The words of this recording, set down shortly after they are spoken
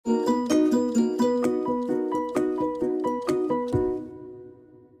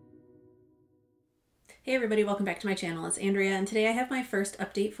everybody, welcome back to my channel. It's Andrea, and today I have my first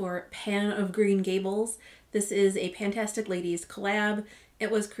update for Pan of Green Gables. This is a Fantastic Ladies collab. It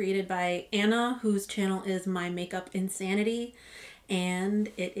was created by Anna, whose channel is My Makeup Insanity, and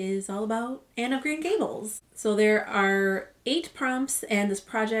it is all about Anne of Green Gables. So there are 8 prompts, and this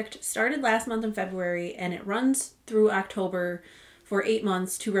project started last month in February, and it runs through October for 8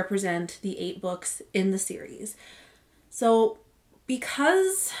 months to represent the 8 books in the series. So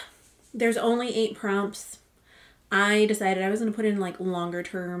because there's only 8 prompts, I decided I was going to put in like longer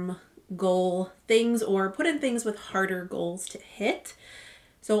term goal things or put in things with harder goals to hit.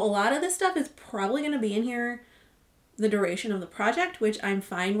 So a lot of this stuff is probably going to be in here the duration of the project, which I'm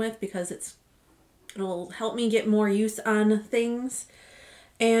fine with because it'll help me get more use on things.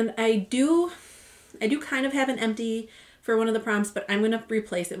 And I do kind of have an empty for one of the prompts, but I'm going to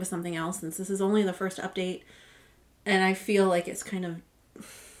replace it with something else since this is only the first update. And I feel like it's kind of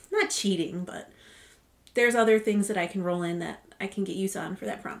not cheating, but there's other things that I can roll in that I can get use on for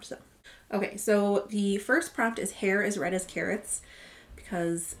that prompt. So, okay, so the first prompt is hair as red as carrots,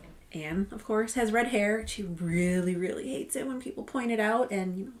 because Anne, of course, has red hair. She really, really hates it when people point it out,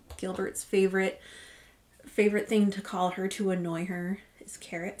 and you know, Gilbert's favorite thing to call her to annoy her is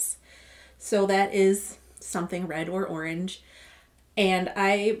carrots. So that is something red or orange. And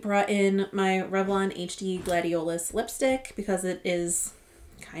I brought in my Revlon HD Gladiolus lipstick because it is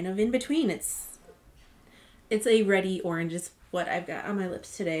kind of in between. It's a reddy orange is what I've got on my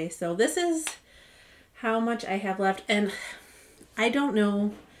lips today. So this is how much I have left, and I don't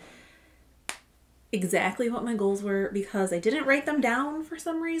know exactly what my goals were because I didn't write them down for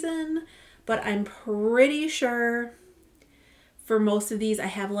some reason, but I'm pretty sure for most of these I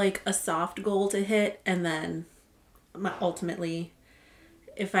have like a soft goal to hit, and then ultimately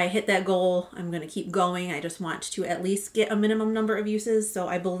if I hit that goal, I'm going to keep going. I just want to at least get a minimum number of uses. So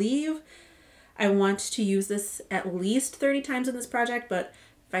I believe I want to use this at least 30 times in this project, but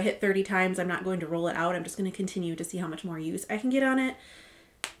if I hit 30 times, I'm not going to roll it out. I'm just going to continue to see how much more use I can get on it.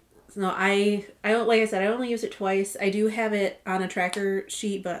 So I like I said, I only used it twice. I do have it on a tracker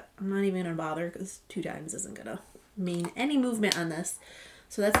sheet, but I'm not even going to bother because 2 times isn't going to mean any movement on this.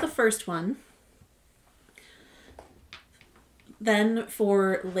 So that's the first one. Then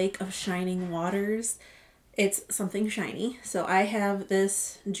for Lake of Shining Waters, it's something shiny. So I have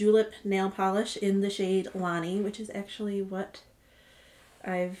this Julep nail polish in the shade Lonnie, which is actually what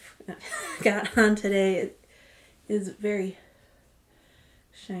I've got on today. It is very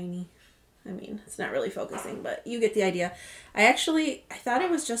shiny. I mean, it's not really focusing, but you get the idea. I thought it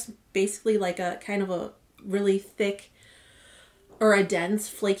was just basically like a kind of a really thick or a dense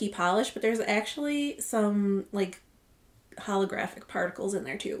flaky polish, but there's actually some like holographic particles in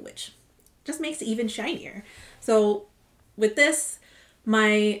there too, which just makes it even shinier. So with this,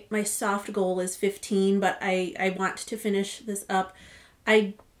 my soft goal is 15, but I want to finish this up.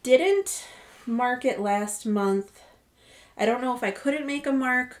 I didn't mark it last month. I don't know if I couldn't make a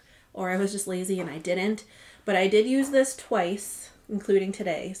mark or I was just lazy and I didn't, but I did use this twice, including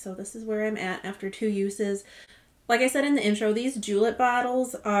today. So this is where I'm at after 2 uses. Like I said in the intro, these Julep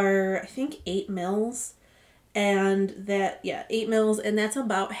bottles are, I think, 8 mils. And that, yeah, 8 mils, and that's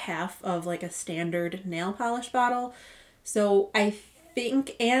about half of like a standard nail polish bottle. So I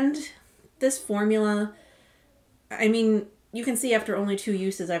think, and this formula, I mean, you can see after only 2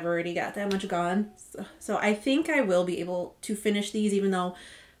 uses, I've already got that much gone. So I think I will be able to finish these, even though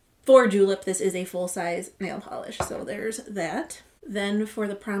for Julep, this is a full-size nail polish. So there's that. Then for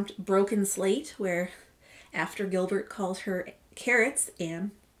the prompt Broken Slate, where after Gilbert calls her carrots,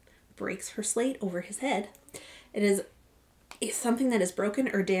 Anne breaks her slate over his head. It's something that is broken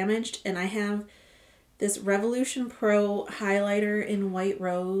or damaged, and I have this Revolution Pro highlighter in White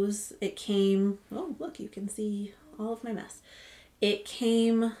Rose. It came, oh look, you can see all of my mess. It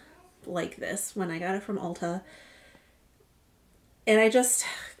came like this when I got it from Ulta, and I just,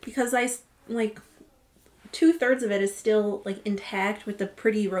 because I like 2/3 of it is still like intact with the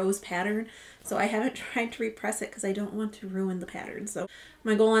pretty rose pattern, so I haven't tried to repress it because I don't want to ruin the pattern. So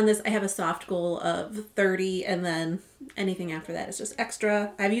my goal on this, I have a soft goal of 30, and then anything after that is just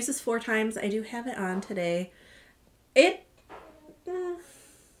extra. I've used this 4 times. I do have it on today. It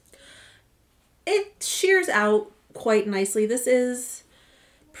shears out quite nicely. This is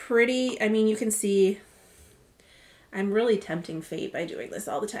pretty, I mean, you can see I'm really tempting fate by doing this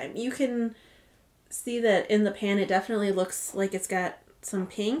all the time. You can see that in the pan, it definitely looks like it's got some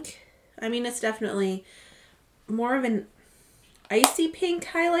pink. I mean, it's definitely more of an icy pink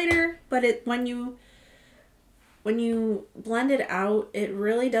highlighter, but when you blend it out, it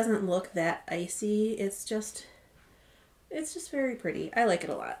really doesn't look that icy. It's just very pretty. I like it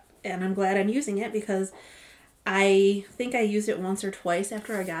a lot. and I'm glad I'm using it because I think I used it once or twice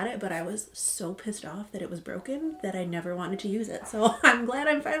after I got it, but I was so pissed off that it was broken that I never wanted to use it. So I'm glad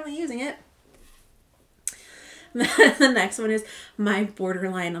I'm finally using it. The next one is my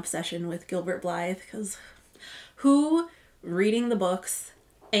borderline obsession with Gilbert Blythe, because who reading the books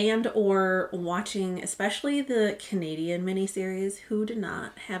and or watching especially the Canadian miniseries, who did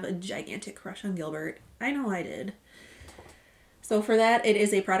not have a gigantic crush on Gilbert? I know I did. So for that, it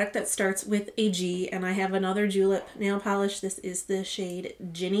is a product that starts with a G, and I have another julep nail polish. This is the shade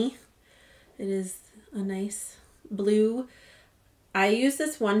Ginny. It is a nice blue. I used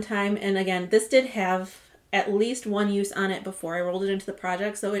this one time, and again, this did have at least one use on it before I rolled it into the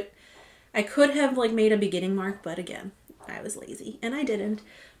project, so I could have like made a beginning mark, but again, I was lazy and I didn't.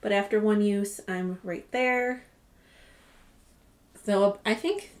 But after one use, I'm right there. So I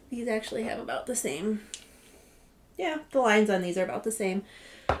think these actually have about the same. Yeah, the lines on these are about the same.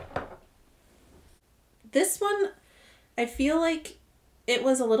 This one, I feel like it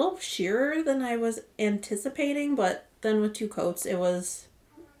was a little sheerer than I was anticipating, but then with 2 coats, it was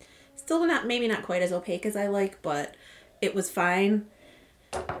still maybe not quite as opaque as I like, but it was fine.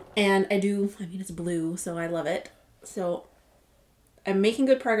 And I mean, it's blue, so I love it. So I'm making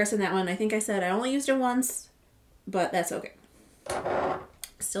good progress in that one. I think I said I only used it once, but that's okay.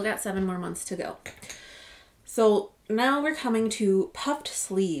 Still got 7 more months to go. So now we're coming to puffed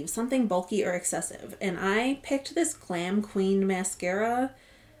sleeves, something bulky or excessive. And I picked this Glam Queen mascara.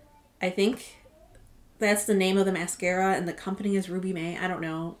 I think that's the name of the mascara, and the company is Ruby May. I don't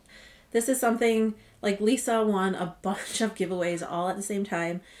know. This is something like Lisa won a bunch of giveaways all at the same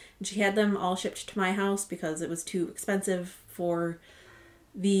time, and she had them all shipped to my house because it was too expensive for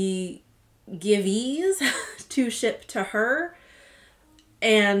the givees to ship to her.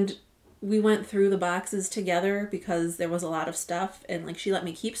 And we went through the boxes together because there was a lot of stuff, and like she let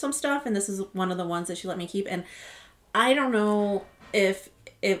me keep some stuff, and this is one of the ones that she let me keep. And I don't know if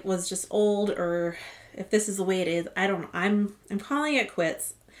it was just old or if this is the way it is. I don't know. I'm calling it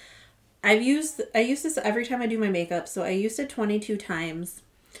quits. I use this every time I do my makeup, so I used it 22 times.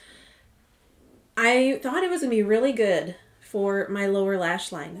 I thought it was going to be really good for my lower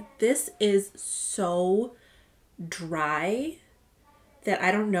lash line. This is so dry that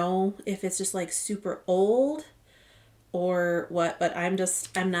I don't know if it's just like super old or what, but I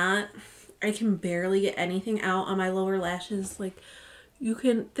can barely get anything out on my lower lashes. Like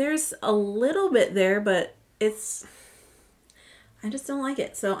there's a little bit there, but I just don't like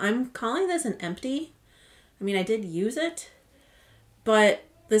it. So I'm calling this an empty. I mean, I did use it, but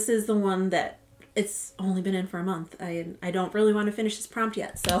this is the one that it's only been in for a month. I don't really want to finish this prompt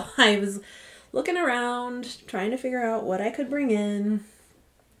yet. So I was looking around, trying to figure out what I could bring in.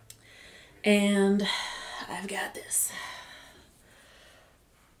 And I've got this.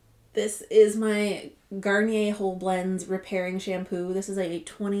 This is my Garnier Whole Blends Repairing Shampoo. This is a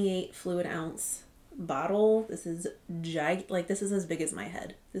 28 fluid ounce bottle. This is this is as big as my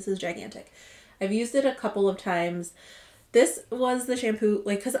head. This is gigantic. I've used it a couple of times. This was the shampoo,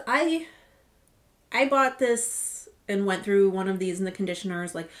 like, because I bought this and went through one of these in the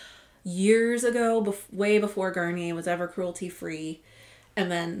conditioners like years ago, way before Garnier was ever cruelty free,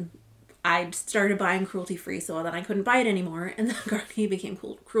 and then I started buying cruelty free, so then I couldn't buy it anymore, and then Garnier became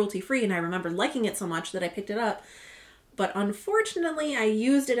cruelty free, and I remember liking it so much that I picked it up. But unfortunately, I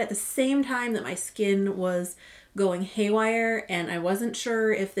used it at the same time that my skin was going haywire, and I wasn't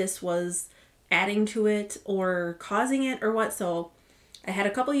sure if this was adding to it or causing it or what. So I had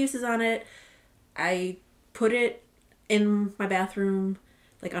a couple uses on it. I put it in my bathroom,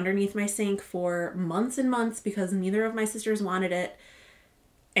 like underneath my sink, for months and months because neither of my sisters wanted it.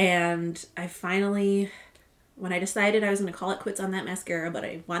 And I finally, when I decided I was going to call it quits on that mascara, but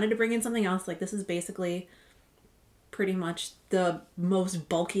I wanted to bring in something else, like this is basically pretty much the most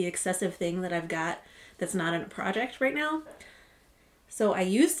bulky, excessive thing that I've got that's not in a project right now. So I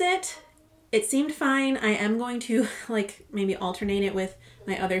used it. It seemed fine. I am going to like maybe alternate it with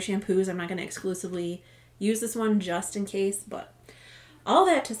my other shampoos. I'm not going to exclusively use this one just in case, but all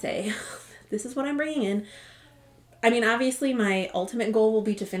that to say, this is what I'm bringing in. I mean, obviously my ultimate goal will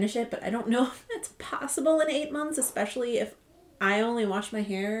be to finish it, but I don't know if that's possible in 8 months, especially if I only wash my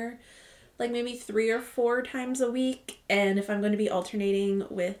hair like maybe 3 or 4 times a week, and if I'm going to be alternating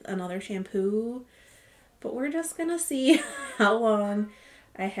with another shampoo. But we're just gonna see how long.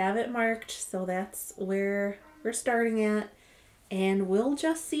 I have it marked, so that's where we're starting at, and we'll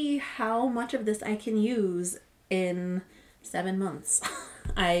just see how much of this I can use in 7 months.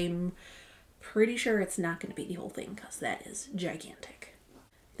 I'm pretty sure it's not going to be the whole thing because that is gigantic.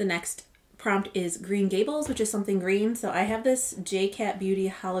 The next prompt is Green Gables, which is something green. So I have this J-Cat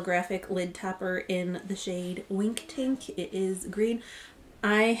Beauty holographic lid topper in the shade Wink Tink. It is green.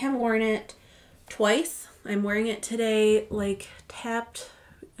 I have worn it twice. I'm wearing it today, like tapped.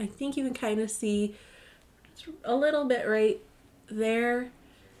 I think you can kind of see a little bit right there.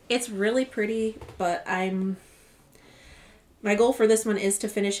 It's really pretty, but my goal for this one is to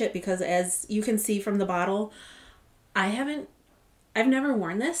finish it because as you can see from the bottle, I've never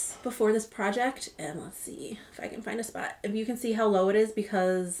worn this before this project, and let's see if I can find a spot. If you can see how low it is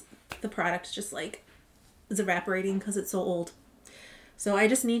because the product just like is evaporating because it's so old. So I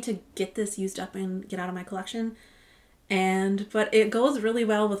just need to get this used up and get out of my collection. But it goes really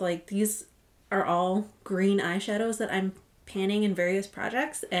well with like, these are all green eyeshadows that I'm panning in various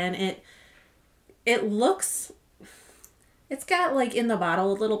projects, and it looks, it's got like in the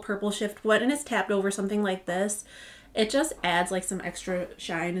bottle a little purple shift what, and it's tapped over something like this. It just adds like some extra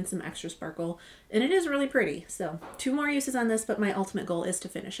shine and some extra sparkle, and it is really pretty. So 2 more uses on this, but my ultimate goal is to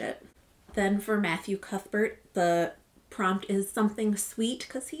finish it. Then for Matthew Cuthbert, the prompt is something sweet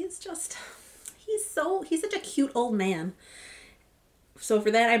because he's such a cute old man. So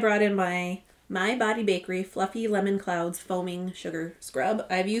for that, I brought in my Body Bakery Fluffy Lemon Clouds Foaming Sugar Scrub.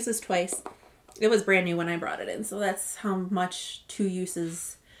 I've used this twice. It was brand new when I brought it in, so that's how much 2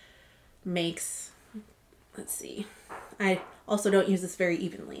 uses makes. Let's see. I also don't use this very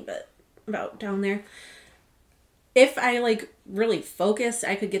evenly, but about down there. If I like really focused,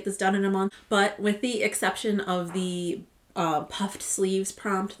 I could get this done in a month, but with the exception of the puffed sleeves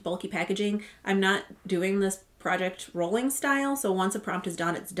prompt, the bulky packaging, I'm not doing this project rolling style. So once a prompt is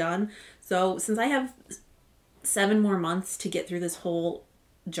done, it's done. So since I have 7 more months to get through this whole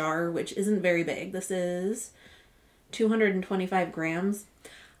jar, which isn't very big, this is 225 grams.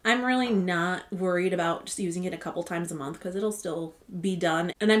 I'm really not worried about just using it a couple times a month because it'll still be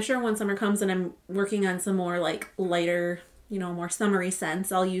done. And I'm sure when summer comes and I'm working on some more like lighter, you know, more summery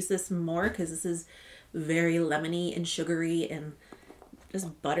scents, I'll use this more because this is very lemony and sugary and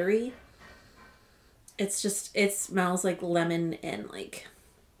just buttery. It's just, it smells like lemon and like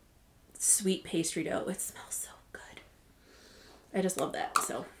sweet pastry dough. It smells so good. I just love that.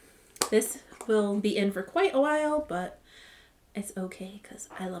 So this will be in for quite a while, but it's okay because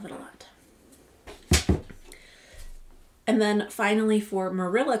I love it a lot. And then finally for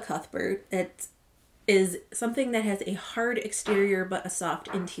Marilla Cuthbert, it is something that has a hard exterior but a soft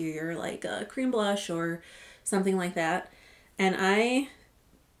interior, like a cream blush or something like that. And I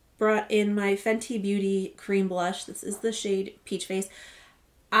brought in my Fenty Beauty cream blush. This is the shade Peach Face.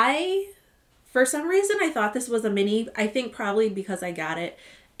 For some reason, I thought this was a mini. I think probably because I got it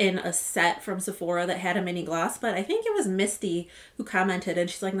in a set from Sephora that had a mini gloss, but I think it was Misty who commented and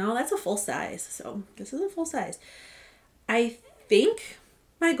she's like, no, that's a full size. So this is a full size. I think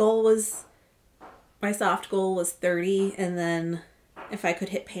my soft goal was 30, and then if I could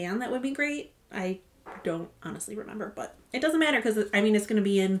hit pan, that would be great. I don't honestly remember, but it doesn't matter because I mean, it's going to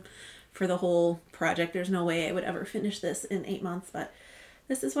be in for the whole project. There's no way I would ever finish this in 8 months, but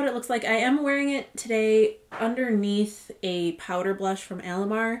this is what it looks like. I am wearing it today underneath a powder blush from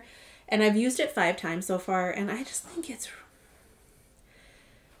Alamar, and I've used it 5 times so far, and I just think it's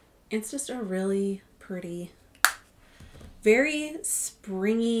just a really pretty, very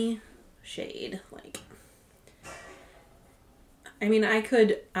springy shade. Like, I mean, I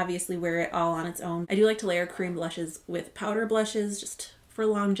could obviously wear it all on its own. I do like to layer cream blushes with powder blushes just for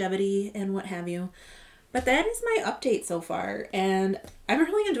longevity and what have you. But that is my update so far, and I'm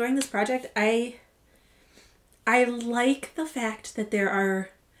really enjoying this project. I like the fact that there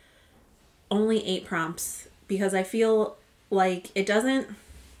are only 8 prompts because I feel like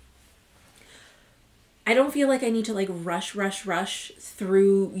I don't feel like I need to like rush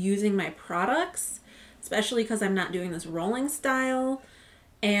through using my products, especially because I'm not doing this rolling style,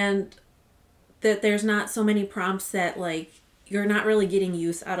 and that there's not so many prompts that like you're not really getting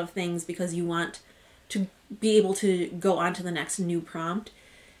use out of things because you want to be able to go on to the next new prompt.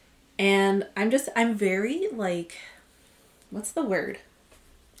 And I'm very like, what's the word?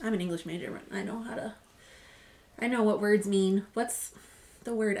 I'm an English major, but I know what words mean. What's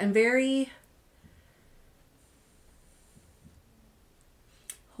the word? I'm very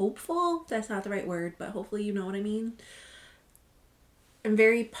hopeful. That's not the right word, but hopefully you know what I mean. I'm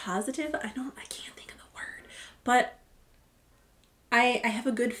very positive. I can't think of the word, but I have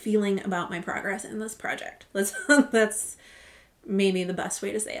a good feeling about my progress in this project. That's maybe the best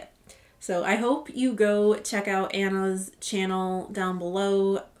way to say it. So I hope you go check out Anna's channel down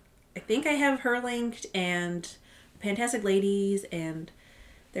below. I think I have her linked, and Fantastic Ladies, and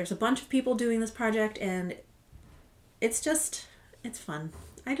there's a bunch of people doing this project, and it's fun.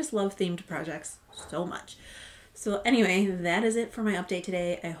 I just love themed projects so much. So anyway, that is it for my update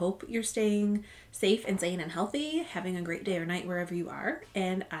today. I hope you're staying safe and sane and healthy, having a great day or night wherever you are,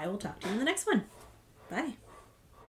 and I will talk to you in the next one. Bye.